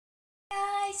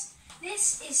guys,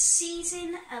 this is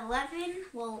season 11,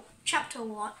 well chapter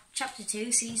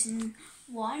 2, season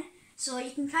 1. So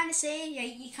you can kind of say, yeah,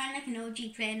 you're kind of like an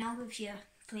OG player now if you're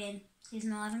playing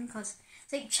season 11, because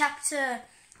it's like chapter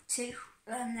 2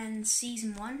 and then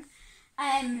season 1.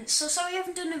 So sorry I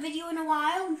haven't done a video in a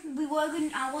while.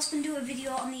 I was going to do a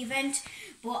video on the event,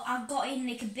 but I got in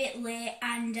like a bit late,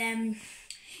 and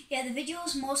yeah, the video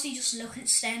is mostly just looking,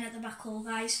 staring at the back hole,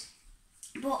 guys.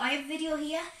 But I have a video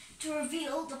here to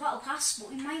reveal the battle pass,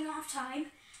 but we might not have time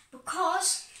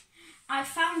because I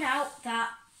found out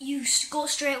that you go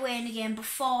straight away in the game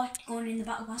before going in the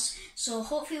battle pass. So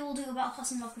hopefully we'll do a battle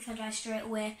pass unlock if I die straight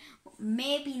away, but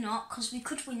maybe not, because we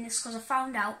could win this, because I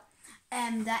found out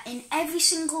that in every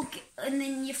single and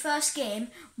in your first game,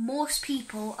 most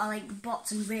people are like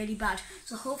bots and really bad.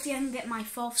 So hopefully I can get my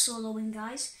 4th solo win,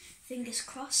 guys. Fingers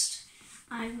crossed.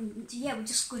 And yeah, we're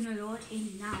just going to load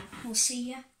in now. We'll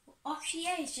see ya. Actually,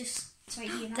 yeah, it's right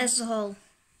here now. There's the hole.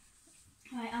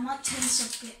 Right, I might turn this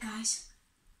up a bit, guys.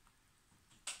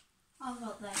 I've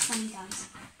got there, funny guys.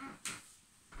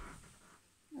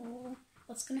 Oh,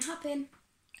 what's going to happen?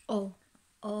 Oh.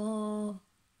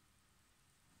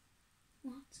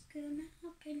 What's going to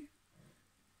happen?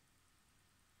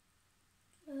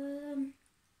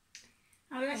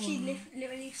 I would actually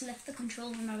literally just left the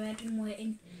controller in my bed and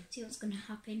waiting to see what's going to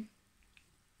happen.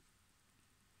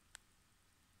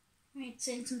 Right,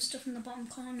 saying some stuff in the bottom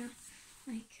corner,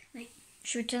 like.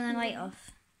 Should we turn the light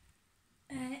off?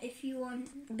 If you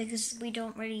want, because we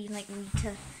don't really need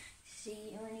to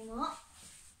see you anymore.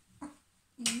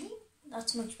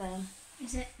 That's much better.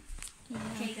 Is it? Yeah.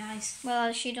 Okay, guys.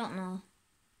 Well, she don't know.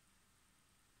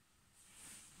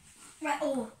 Right.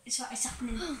 Oh, it's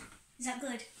happening. Is that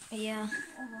good? Yeah.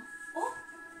 Oh.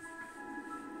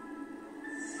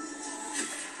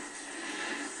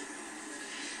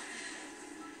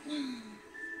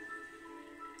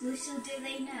 Little do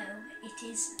they know, it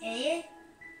is a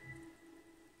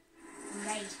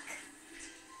lake.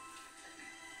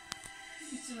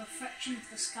 It's a reflection of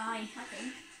the sky, I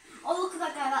think. Oh, look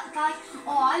at that guy.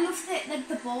 Oh, I love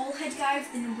the ball head guy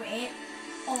with the number 8.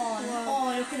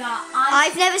 Oh, look at that.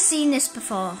 I've never seen this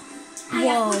before.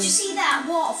 Yeah, but you see that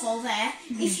waterfall there?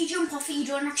 If you jump off it, you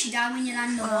don't actually die when you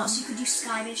land in the water, so you could do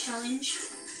Skybase challenge.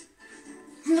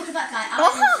 Look at that guy.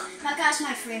 That guy's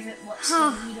my favourite.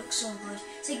 He looks so good.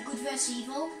 It's like good versus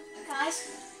evil,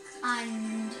 guys.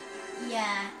 And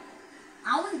yeah,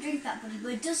 I wouldn't drink that, buddy,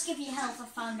 but it does give you health. I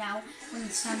found out when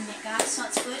you're standing it, guys. So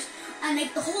that's good. And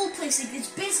like the whole place, like it's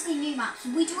basically new maps.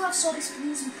 We do have Soda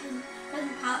Springs and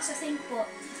Pleasant Parks, I think, but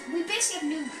we basically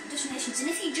have new destinations. And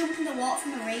if you jump in the water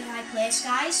from a really high place,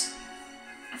 guys,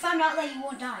 I found out that you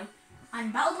won't die.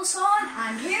 And battle bus on,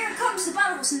 and here comes the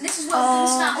battle bus, and this is where we're going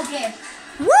to start our game.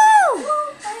 Woo!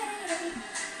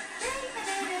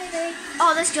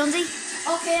 Oh, that's Jonesy.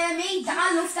 Okay,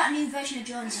 I love that new version of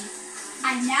Jonesy.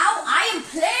 And now I am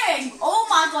playing. Oh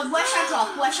my god, where should I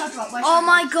drop? Where should I drop? Oh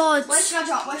my god. Where should I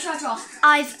drop? Where should I drop?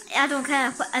 I don't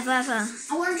care, whatever.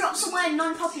 I want to drop somewhere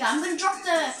non-popular. I'm going to drop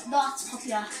that's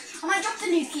popular. I might drop the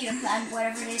nuclear plant,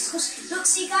 wherever it is. Because, look,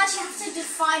 see guys, you have to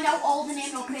find out all the name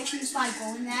locations by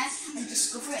going there and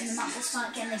discover it, and the map will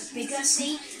start getting like bigger,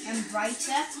 see, and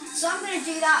brighter. So I'm going to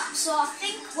do that. So I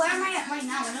think, where am I at right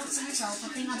now? I don't see myself.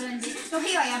 I think I'm going to do, no,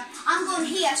 here I am. I'm going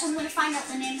here, so I'm going to find out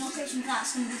the name location.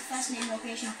 That's going to be the first name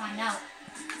location I find out.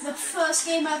 The first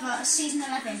game ever, season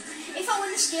 11. If I win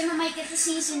this game, I might get the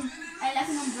season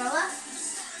 11 umbrella.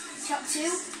 Chapter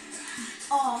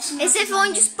 2. Oh, is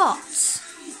everyone just bots?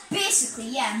 Basically,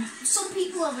 yeah. Some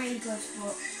people are really good,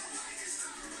 but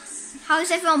how is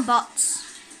everyone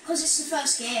bots? Because it's the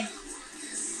first game.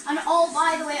 And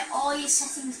by the way, all your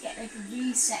settings get like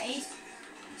resetted.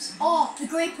 Oh, the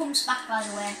grey pump's back, by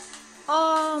the way.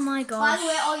 Oh my god. By the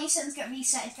way, all your settings get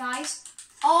resetted, guys.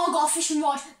 Oh, I got a fishing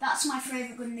rod. That's my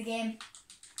favourite gun in the game.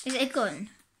 Is it a gun?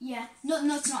 Yeah.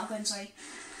 No, it's not a gun, sorry.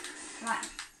 Right.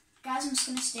 Guys, I'm just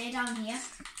going to stay down here.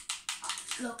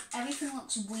 Look, everything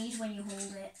looks weird when you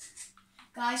hold it.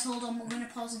 Guys, hold on. We're going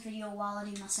to pause the video while I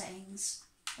do my settings.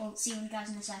 I'll see you guys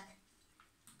in a sec.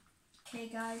 Okay,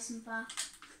 guys, I'm back.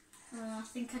 I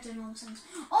think I did all the settings.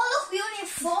 Oh, look, we only have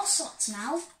 4 slots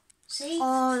now. See?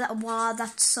 Oh, wow,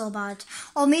 that's so bad.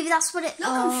 Oh, maybe that's what it... Look,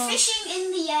 I'm fishing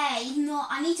in the air, even though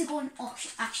I need to go and... Oh,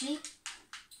 actually,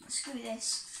 screw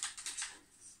this.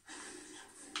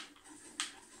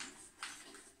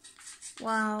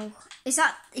 Wow. Is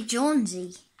that a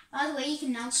Jonesy? By the way, you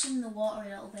can now swim in the water a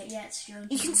little bit. Yeah, it's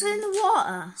Jonesy. You can swim in the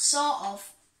water? Sort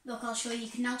of. Look, I'll show you. You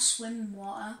can now swim in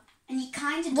water. And you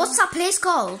kind of... What's that place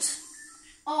called?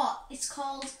 Oh, it's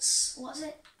called... What is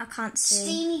it? I can't see.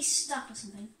 Steamy Stuff or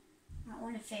something. I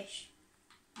want to fish.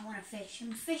 I want to fish.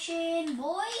 I'm fishing,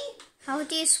 boy. How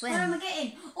do you swim? What am I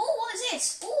getting? Oh, what is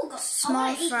this? Oh, got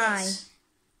Small fry.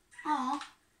 Oh,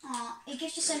 it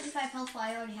gives you 75 health, but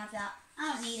I already have that.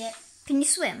 I don't need it. Can you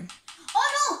swim?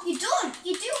 Oh no, you don't.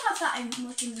 You do have that in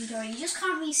much inventory. You just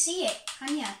can't really see it,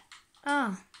 can you?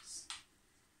 Oh.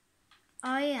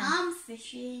 Oh yeah. I'm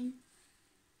fishing.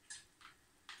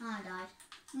 I died.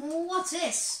 Well, what's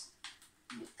this?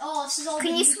 Oh, this is all.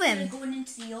 Can you swim? Going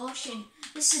into the ocean.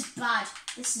 This is bad.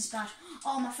 This is bad.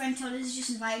 Oh, my friend Todd has just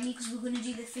invited me because we're going to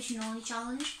do the fishing only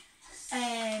challenge.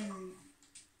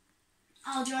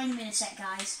 I'll join him in a sec,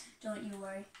 guys. Don't you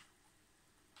worry.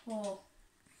 Oh.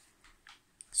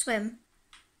 Swim.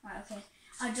 Right, okay.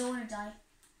 I don't want to die.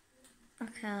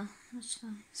 Okay, that's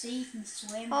fine. See, you can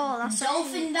swim. Oh, that's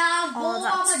dolphin down. Oh,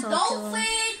 that's I'm a so dolphin.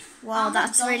 Cool. Wow, I'm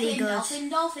that's really good.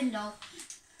 Dolphin.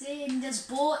 There's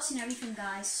boats and everything,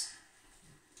 guys.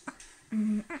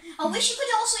 I wish you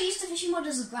could also use the fishing rod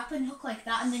as a grappling hook like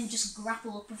that and then just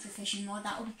grapple up with the fishing rod.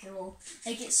 That would be cool.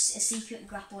 Like it's a secret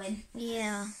grappling.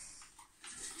 Yeah.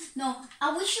 No,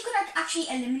 I wish you could actually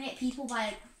eliminate people by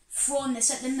like, throwing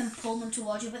this at them and pulling them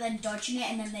towards you, but then dodging it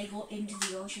and then they go into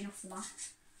the ocean off the map.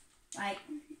 Right.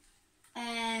 Do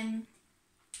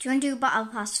you want to do a battle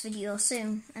pass video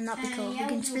soon? And that'd be cool. Yeah, we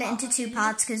can split into 2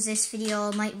 parts because this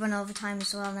video might run over time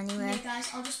as well anyway. Yeah, guys,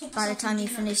 I'll just put by the time you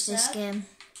finish this game.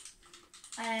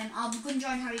 I'll be going to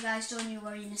join Harry, guys. Don't you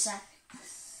worry in a sec.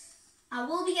 I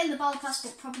will be getting the battle pass,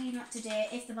 but probably not today.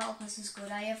 If the battle pass is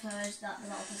good, I have heard that the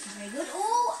battle pass is very good.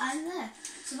 Oh, and there,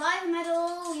 survivor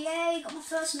medal! Yay, got my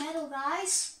first medal,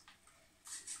 guys.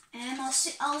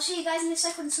 I'll show you guys in a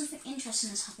sec when something interesting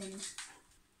has happened.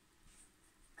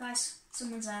 Guys,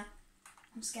 someone's there.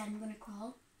 I'm scared. I'm gonna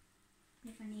crawl.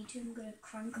 If I need to, I'm gonna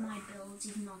crank my builds,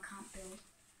 even though I can't build.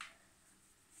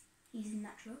 He's in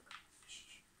that truck.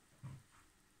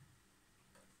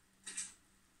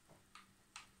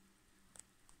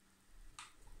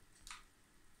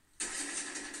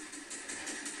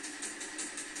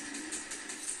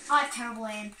 I have terrible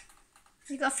aim.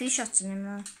 You got a few shots in him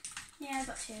though. Yeah, I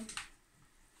got 2.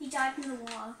 He died in the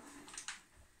water.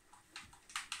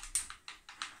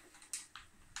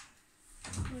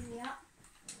 Where's he at?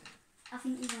 I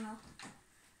think he's on off.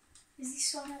 Is he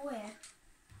swam away?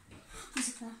 He's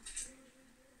up there.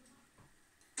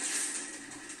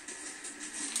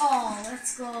 Oh,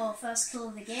 let's go. First kill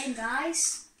of the game,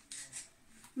 guys.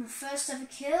 My first ever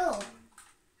kill.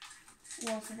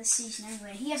 Well, for this season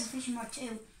anyway. He has a fishing rod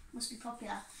too. Must be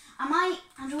popular. I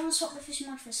don't want to swap the fishing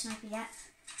rod for a sniper yet.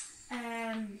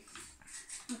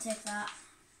 I'll take that.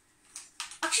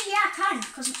 Actually, yeah, I can,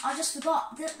 because I just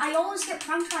forgot. I always get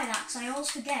pranked by that, because I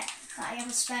always forget that I have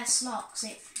a spare slot,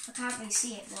 because I can't really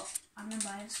see it, but I remember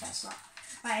I have a spare slot.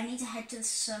 Right, I need to head to the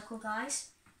circle, guys.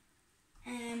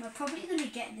 We're probably going to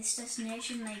get this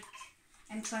destination, like,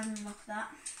 and try and unlock that.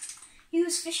 He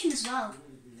was fishing as well.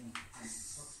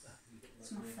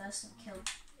 That's my first kill.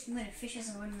 I'm going to fish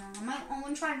as I run along. I'm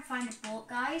going to try and find a boat,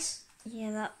 guys. Yeah,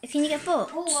 that. Can you get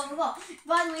boats? Oh, what have we got?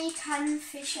 By the way, you can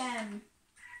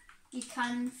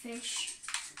fish,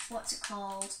 what's it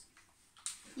called?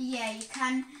 Yeah, you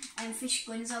can fish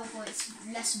guns out, but it's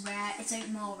less rare. It's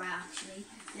more rare actually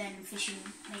than fishing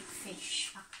like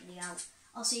fish actually out.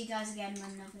 I'll see you guys again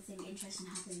when anything interesting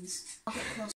happens. I'll get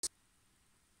close.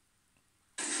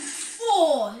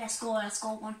 Oh, let's go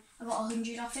one. I got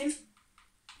 100 off him.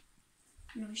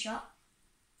 Another shot.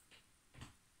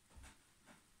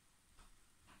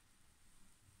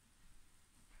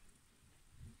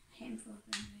 Hit him for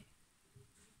 100.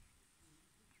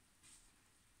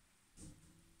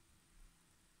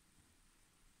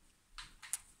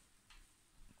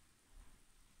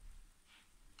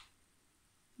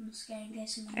 I'm scared in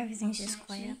case someone Everything's just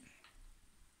quiet.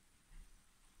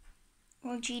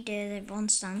 What do you do? Everyone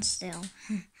stand still.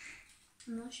 I'm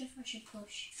not sure if I should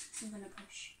push. I'm gonna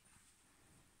push.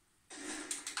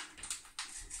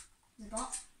 The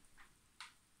bot.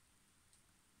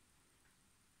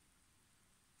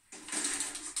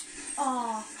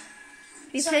 Oh.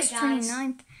 We Sorry, placed guys.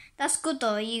 29th. That's good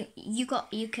though. You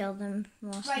killed them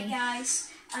mostly. Right,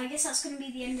 guys. I guess that's gonna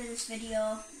be the end of this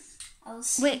video. I'll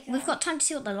see. Wait, we've got time to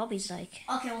see what the lobby's like.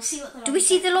 Okay, we'll see what the. Do we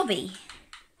see the lobby?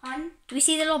 Pardon? Do we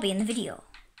see the lobby in the video?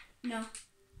 No.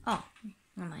 Oh,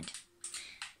 never mind.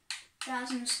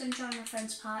 Guys, I'm just gonna join my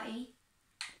friend's party.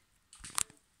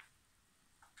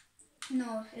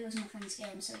 No, it was my friend's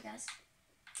game, sorry guys.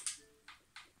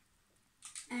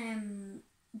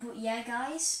 But yeah,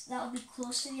 guys, that'll be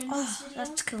close to the end of this video.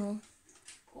 That's cool.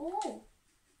 Oh.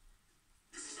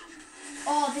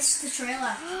 Oh, this is the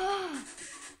trailer.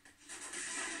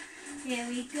 Here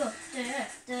we go. Da, da,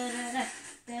 da, da,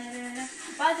 Da-da-da.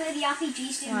 By the way, the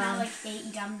RPG's doing now like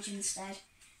 80 damage instead.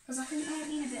 Because I think they're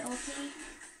being a bit OP.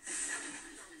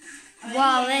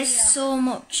 Wow, there's so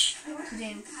much. To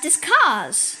do. There's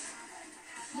cars.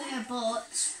 Look at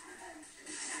boats.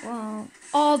 Wow.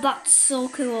 Oh, that's so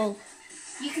cool.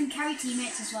 You can carry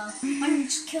teammates as well. When you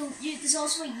just kill, there's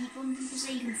also a yeet button. People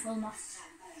say you can throw them off.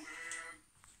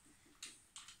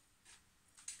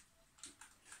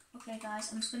 Okay,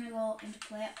 guys, I'm just gonna go into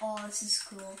play. Oh, this is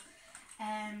cool.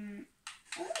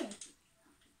 Oh,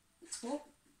 let's go.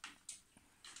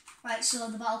 Right, so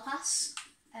the battle pass.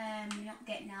 You're not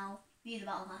getting now. View the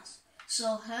battle pass.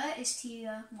 So her is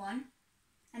tier 1,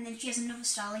 and then she has another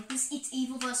style like this. It's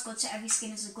evil versus good. So every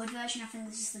skin is a good version. I think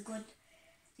this is the good.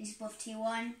 These are both tier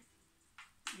 1.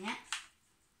 Yeah.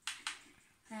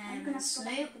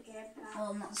 Slope.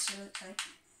 Oh, not the slope. Sorry.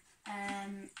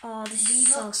 Oh, this is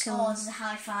so cool. Oh, this is a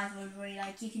high five one where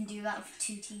like you can do that with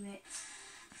 2 teammates.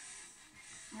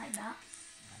 I like that.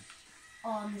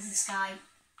 Oh, and there's this guy.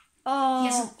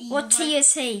 Oh, what tier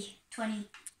is he? 20.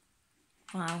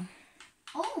 Wow.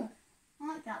 Oh, I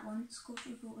like that one. It's cool.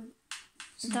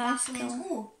 Some That's backblades. cool.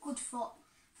 Oh, good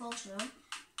force roll.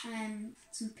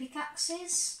 Some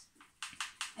pickaxes.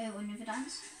 Oh, another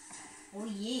dance. Oh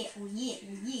yeah, oh yeah,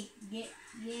 oh yeah. Get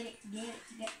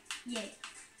it.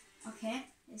 Okay,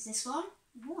 is this one?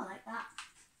 Oh, I like that.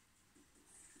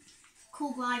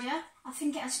 Cool glider. I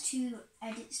think it has 2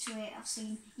 edits to it. I've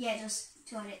seen. Yeah, it does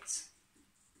 2 edits.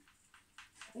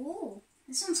 Oh,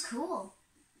 this one's cool.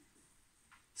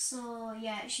 So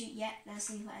yeah, let's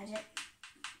leave that edit.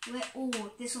 Wait,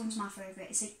 oh, this one's my favourite.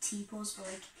 It's like T-pose, but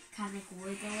like kind of like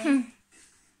wiggling.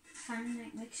 Kind of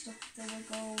like mixed up the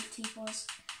wiggle T-pose.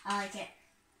 I like it.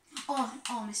 Oh,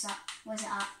 I missed that. Where's it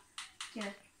at?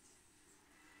 Here.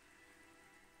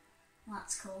 Well,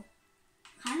 that's cool.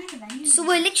 Kind of like Avengers. So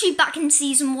we're literally back in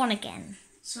season 1 again.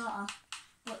 Sorta.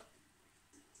 But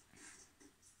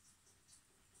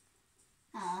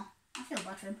aw, I feel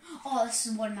bad for him. Oh, this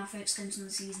is one of my favourite skins from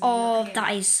the season. Oh,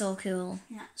 that is so cool.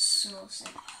 That's so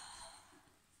sick.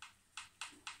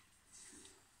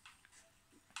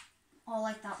 Oh, I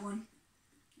like that one.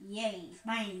 Yay.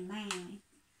 Bang, bang.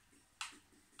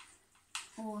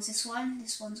 Oh, is this one?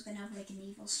 This one's going to have like an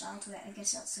evil style to it. I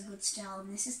guess that's a good style.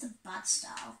 And this is the bad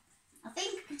style. I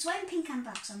think it's wearing pink and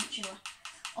black, so I'm not sure.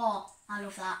 Oh, I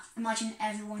love that. Imagine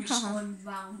everyone just going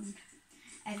round.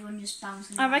 Everyone just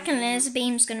bouncing I around. reckon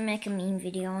Laserbeam's going to make a meme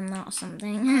video on that or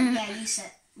something. Yeah,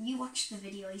 you watched the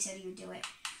video, he said he would do it.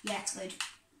 Yeah, it's good.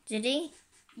 Did he?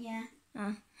 Yeah.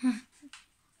 Oh.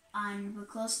 And we're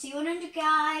close to 100,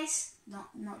 guys.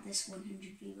 Not this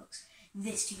 100 V-Bucks.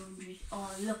 This 200.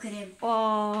 Oh, look at him.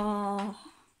 Oh.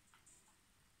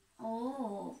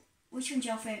 Oh. Which one's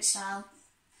your favourite style?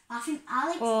 I think I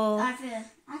like either,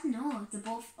 I don't know, they're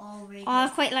both all really good. I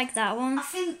quite like that one. I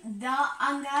think that,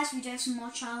 and guys, we do have some more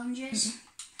challenges.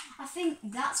 I think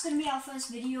that's going to be our first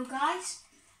video, guys.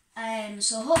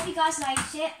 So hope you guys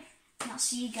liked it. And I'll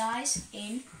see you guys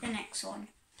in the next one.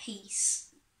 Peace.